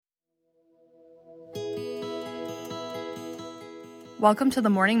Welcome to the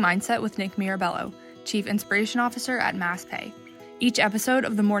Morning Mindset with Nick Mirabello, Chief Inspiration Officer at MassPay. Each episode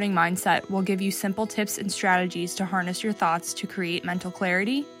of the Morning Mindset will give you simple tips and strategies to harness your thoughts to create mental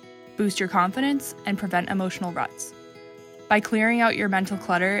clarity, boost your confidence, and prevent emotional ruts. By clearing out your mental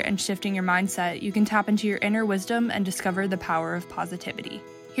clutter and shifting your mindset, you can tap into your inner wisdom and discover the power of positivity.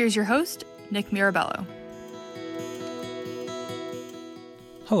 Here's your host, Nick Mirabello.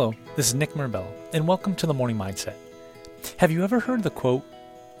 Hello, this is Nick Mirabello, and welcome to the Morning Mindset. Have you ever heard the quote,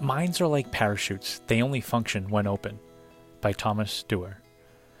 "Minds are like parachutes, they only function when open," by Thomas Dewar?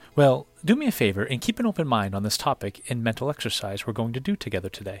 Well, do me a favor and keep an open mind on this topic in mental exercise we're going to do together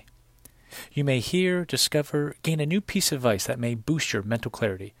today. You may hear, discover, gain a new piece of advice that may boost your mental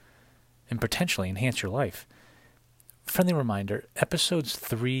clarity and potentially enhance your life. Friendly reminder, episodes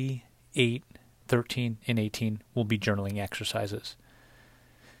 3, 8, 13, and 18 will be journaling exercises.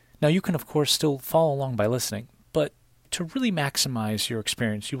 Now you can of course still follow along by listening, but to really maximize your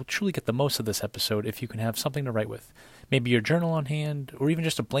experience, you will truly get the most of this episode if you can have something to write with. Maybe your journal on hand, or even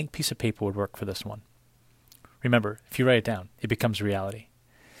just a blank piece of paper would work for this one. Remember, if you write it down, it becomes reality.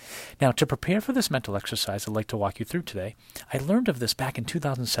 Now, to prepare for this mental exercise I'd like to walk you through today, I learned of this back in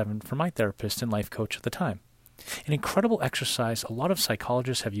 2007 from my therapist and life coach at the time. An incredible exercise a lot of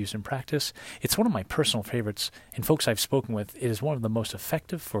psychologists have used in practice. It's one of my personal favorites, and folks I've spoken with, it is one of the most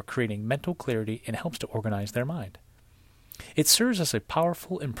effective for creating mental clarity and helps to organize their mind. It serves as a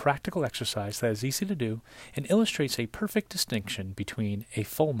powerful and practical exercise that is easy to do and illustrates a perfect distinction between a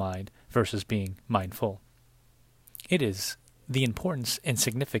full mind versus being mindful. It is the importance and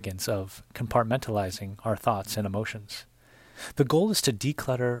significance of compartmentalizing our thoughts and emotions. The goal is to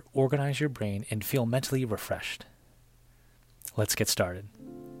declutter, organize your brain, and feel mentally refreshed. Let's get started.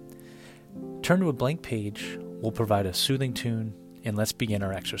 Turn to a blank page, we'll provide a soothing tune, and let's begin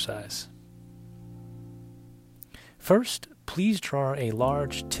our exercise. First, please draw a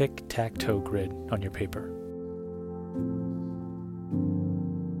large tic-tac-toe grid on your paper.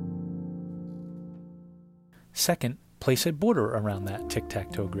 Second, place a border around that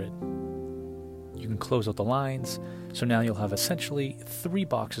tic-tac-toe grid. You can close out the lines, so now you'll have essentially 3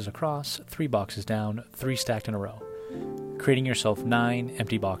 boxes across, 3 boxes down, 3 stacked in a row, creating yourself 9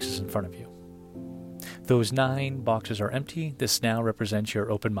 empty boxes in front of you. Those 9 boxes are empty. This now represents your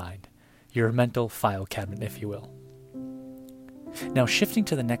open mind, your mental file cabinet, if you will. Now, shifting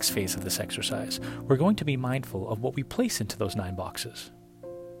to the next phase of this exercise, we're going to be mindful of what we place into those 9 boxes.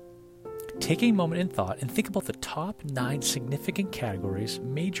 Take a moment in thought and think about the top 9 significant categories,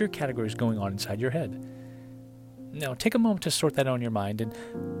 major categories going on inside your head. Now, take a moment to sort that out in your mind, and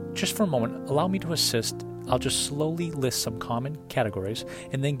just for a moment, allow me to assist. I'll just slowly list some common categories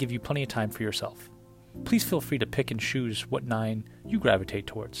and then give you plenty of time for yourself. Please feel free to pick and choose what 9 you gravitate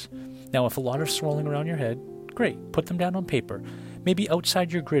towards. Now, if a lot are swirling around your head, great, put them down on paper, maybe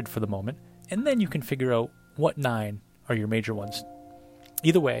outside your grid for the moment, and then you can figure out what 9 are your major ones.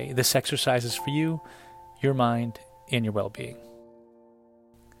 Either way, this exercise is for you, your mind, and your well-being.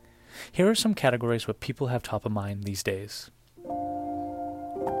 Here are some categories what people have top of mind these days.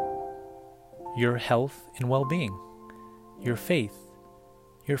 Your health and well-being, your faith,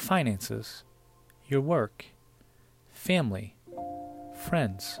 your finances, your work, family,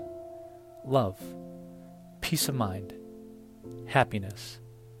 friends, love, peace of mind, happiness,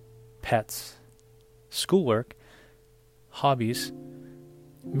 pets, schoolwork, hobbies,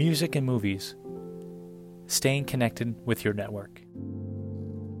 music and movies, staying connected with your network.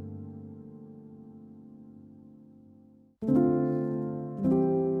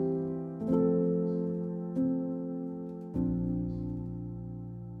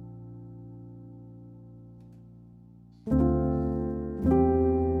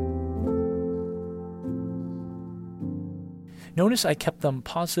 Notice I kept them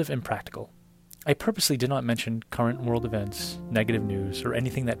positive and practical. I purposely did not mention current world events, negative news, or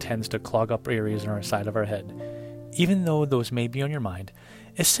anything that tends to clog up areas on our side of our head, even though those may be on your mind.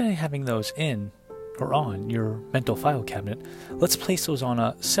 Instead of having those in or on your mental file cabinet, let's place those on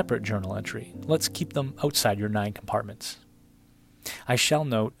a separate journal entry. Let's keep them outside your 9 compartments. I shall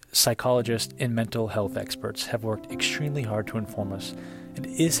note, psychologists and mental health experts have worked extremely hard to inform us it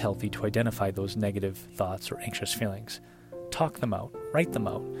is healthy to identify those negative thoughts or anxious feelings. Talk them out, write them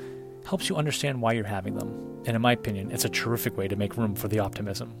out. Helps you understand why you're having them, and in my opinion, it's a terrific way to make room for the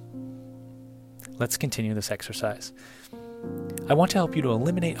optimism. Let's continue this exercise. I want to help you to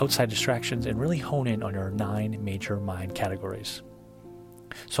eliminate outside distractions and really hone in on your 9 major mind categories.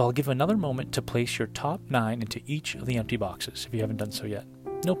 So I'll give another moment to place your top 9 into each of the empty boxes if you haven't done so yet.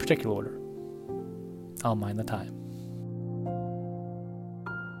 No particular order. I'll mind the time.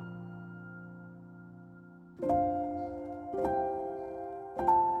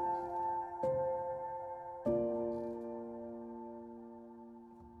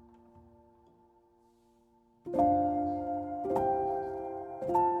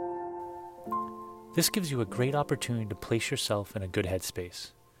 This gives you a great opportunity to place yourself in a good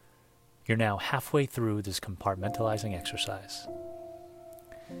headspace. You're now halfway through this compartmentalizing exercise.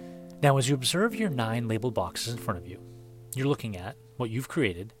 Now, as you observe your 9 labeled boxes in front of you, you're looking at what you've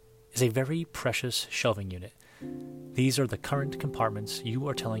created is a very precious shelving unit. These are the current compartments you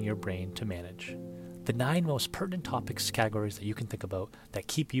are telling your brain to manage. The 9 most pertinent topics, categories that you can think about that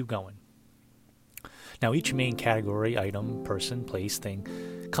keep you going. Now, each main category, item, person, place, thing,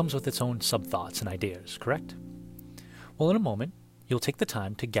 comes with its own sub-thoughts and ideas, correct? Well, in a moment, you'll take the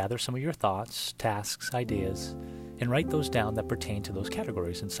time to gather some of your thoughts, tasks, ideas, and write those down that pertain to those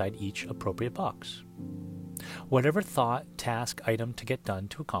categories inside each appropriate box. Whatever thought, task, item to get done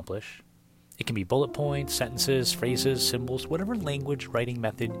to accomplish, it can be bullet points, sentences, phrases, symbols, whatever language writing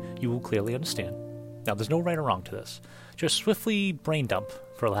method you will clearly understand. Now, there's no right or wrong to this. Just swiftly brain dump,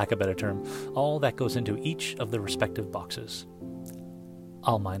 for lack of a better term, all that goes into each of the respective boxes.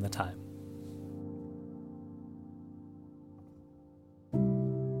 I'll mind the time.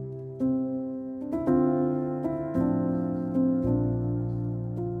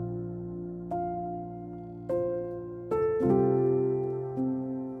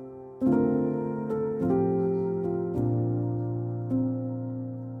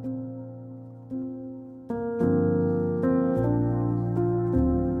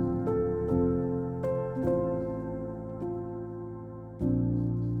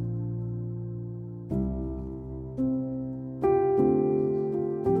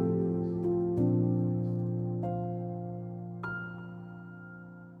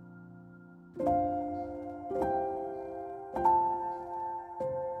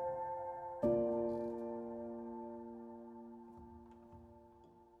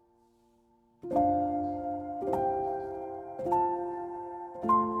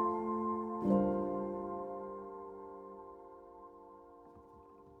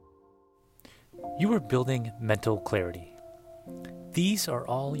 You are building mental clarity. These are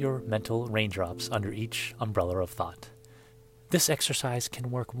all your mental raindrops under each umbrella of thought. This exercise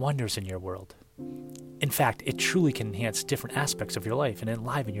can work wonders in your world. In fact, it truly can enhance different aspects of your life and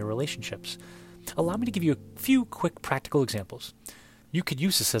enliven your relationships. Allow me to give you a few quick practical examples. You could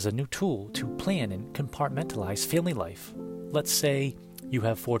use this as a new tool to plan and compartmentalize family life. Let's say you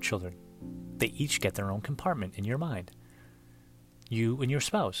have 4 children. They each get their own compartment in your mind. You and your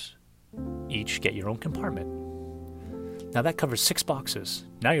spouse each get your own compartment. Now that covers 6 boxes.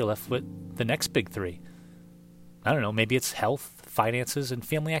 Now you're left with the next big 3. I don't know, maybe it's health, finances, and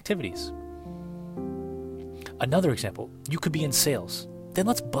family activities. Another example, you could be in sales. Then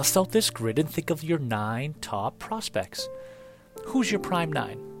let's bust out this grid and think of your 9 top prospects. Who's your prime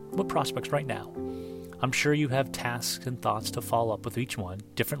 9? What prospects right now? I'm sure you have tasks and thoughts to follow up with each one,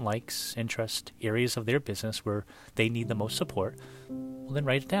 different likes, interests, areas of their business where they need the most support. Well, then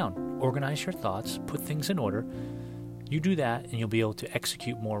write it down. Organize your thoughts, put things in order. You do that and you'll be able to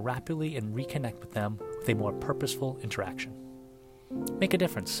execute more rapidly and reconnect with them with a more purposeful interaction. Make a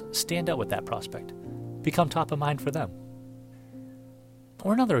difference. Stand out with that prospect. Become top of mind for them.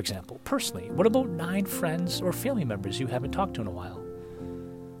 Or another example, personally, what about 9 friends or family members you haven't talked to in a while?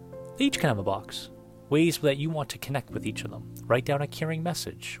 They each can have a box. Ways that you want to connect with each of them. Write down a caring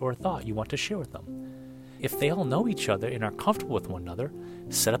message or a thought you want to share with them. If they all know each other and are comfortable with one another,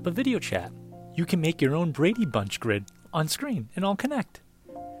 set up a video chat. You can make your own Brady Bunch grid on screen and all connect.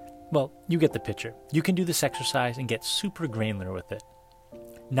 Well, you get the picture. You can do this exercise and get super granular with it.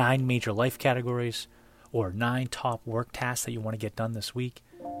 9 major life categories, or 9 top work tasks that you want to get done this week,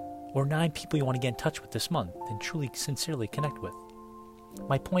 or 9 people you want to get in touch with this month and truly, sincerely connect with.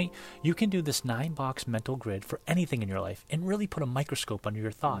 My point, you can do this 9-box mental grid for anything in your life and really put a microscope under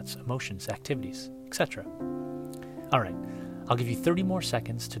your thoughts, emotions, activities, etc. All right, I'll give you 30 more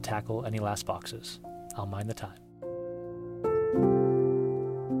seconds to tackle any last boxes. I'll mind the time.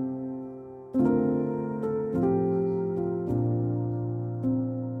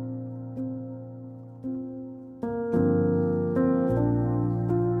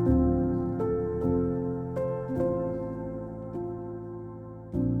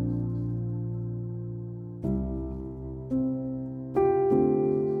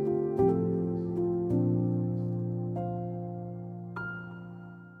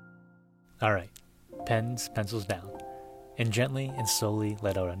 All right, pens, pencils down, and gently and slowly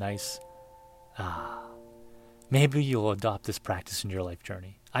let out a nice Maybe you'll adopt this practice in your life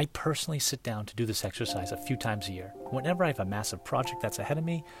journey. I personally sit down to do this exercise a few times a year. Whenever I have a massive project that's ahead of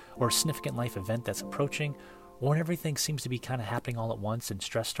me, or a significant life event that's approaching, or when everything seems to be kind of happening all at once and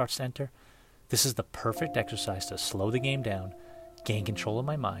stress starts to enter, this is the perfect exercise to slow the game down, gain control of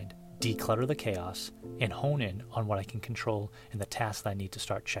my mind, declutter the chaos, and hone in on what I can control and the tasks that I need to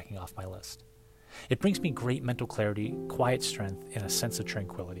start checking off my list. It brings me great mental clarity, quiet strength, and a sense of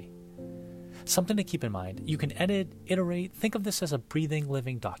tranquility. Something to keep in mind, you can edit, iterate, think of this as a breathing,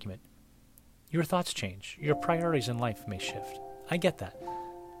 living document. Your thoughts change. Your priorities in life may shift. I get that.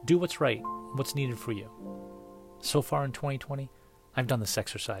 Do what's right, what's needed for you. So far in 2020, I've done this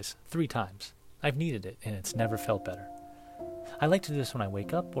exercise 3 times. I've needed it, and it's never felt better. I like to do this when I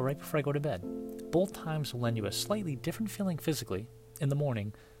wake up or right before I go to bed. Both times will lend you a slightly different feeling physically. In the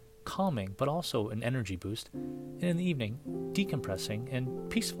morning, calming, but also an energy boost. And in the evening, decompressing and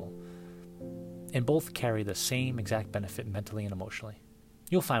peaceful. And both carry the same exact benefit mentally and emotionally.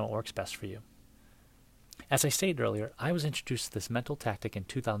 You'll find what works best for you. As I stated earlier, I was introduced to this mental tactic in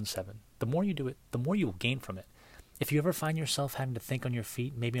 2007. The more you do it, the more you will gain from it. If you ever find yourself having to think on your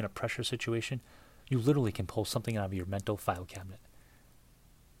feet, maybe in a pressure situation, you literally can pull something out of your mental file cabinet.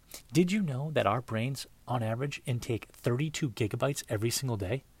 Did you know that our brains, on average, intake 32 gigabytes every single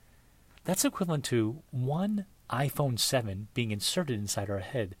day? That's equivalent to one iPhone 7 being inserted inside our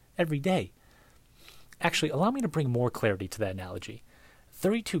head every day. Actually, allow me to bring more clarity to that analogy.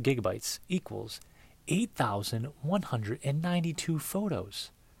 32 gigabytes equals 8,192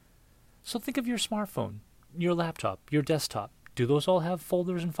 photos. So think of your smartphone, your laptop, your desktop. Do those all have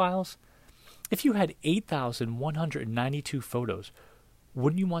folders and files? If you had 8,192 photos,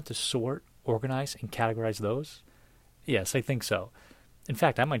 wouldn't you want to sort, organize, and categorize those? Yes, I think so. In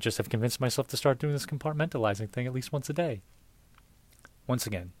fact, I might just have convinced myself to start doing this compartmentalizing thing at least once a day. Once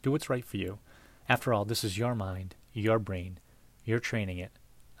again, do what's right for you. After all, this is your mind, your brain. You're training it.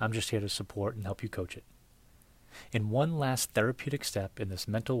 I'm just here to support and help you coach it. And one last therapeutic step in this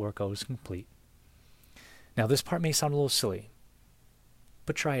mental workout is complete. Now, this part may sound a little silly,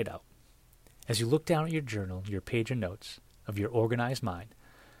 but try it out. As you look down at your journal, your page of notes of your organized mind,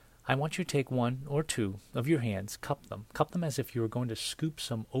 I want you to take 1 or 2 of your hands, cup them as if you were going to scoop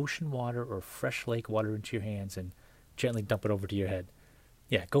some ocean water or fresh lake water into your hands and gently dump it over to your head.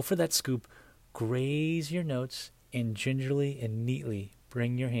 Yeah, go for that scoop, graze your notes, and gingerly and neatly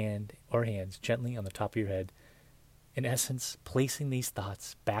bring your hand or hands gently on the top of your head. In essence, placing these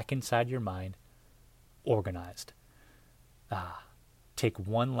thoughts back inside your mind, organized. Take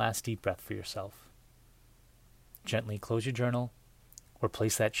one last deep breath for yourself. Gently close your journal or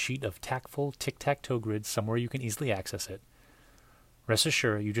place that sheet of tactful tic-tac-toe grid somewhere you can easily access it. Rest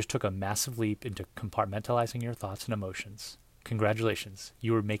assured, you just took a massive leap into compartmentalizing your thoughts and emotions. Congratulations,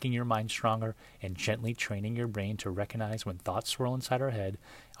 you are making your mind stronger and gently training your brain to recognize when thoughts swirl inside our head,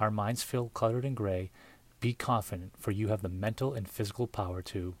 our minds feel cluttered and gray. Be confident, for you have the mental and physical power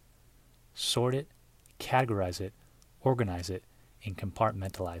to sort it, categorize it, organize it, and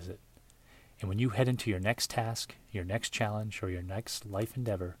compartmentalize it. And when you head into your next task, your next challenge, or your next life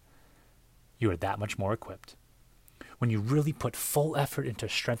endeavor, you are that much more equipped. When you really put full effort into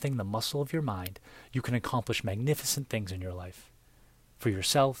strengthening the muscle of your mind, you can accomplish magnificent things in your life. For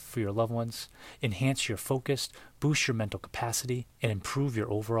yourself, for your loved ones, enhance your focus, boost your mental capacity, and improve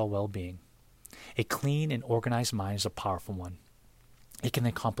your overall well-being. A clean and organized mind is a powerful one. It can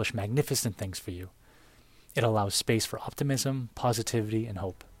accomplish magnificent things for you. It allows space for optimism, positivity, and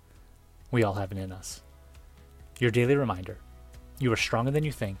hope. We all have it in us. Your daily reminder: you are stronger than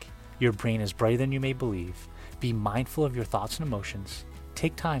you think. Your brain is brighter than you may believe. Be mindful of your thoughts and emotions.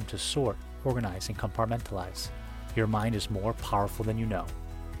 Take time to sort, organize, and compartmentalize. Your mind is more powerful than you know.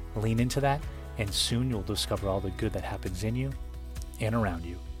 Lean into that, and soon you'll discover all the good that happens in you and around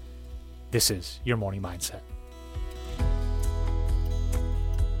you. This is your Morning Mindset.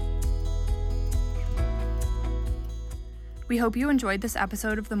 We hope you enjoyed this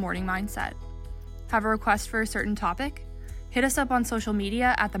episode of The Morning Mindset. Have a request for a certain topic? Hit us up on social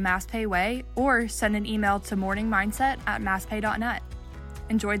media at the MassPay Way or send an email to morningmindset@masspay.net.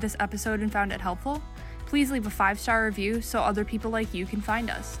 Enjoyed this episode and found it helpful? Please leave a 5-star review so other people like you can find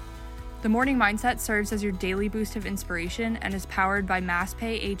us. The Morning Mindset serves as your daily boost of inspiration and is powered by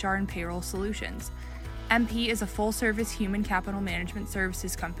MassPay HR and Payroll Solutions. MP is a full-service human capital management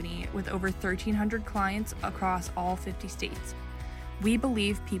services company with over 1,300 clients across all 50 states. We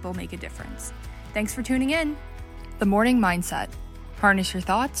believe people make a difference. Thanks for tuning in. The Morning Mindset. Harness your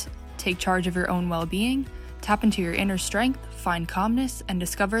thoughts, take charge of your own well-being, tap into your inner strength, find calmness, and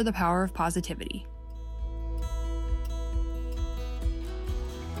discover the power of positivity.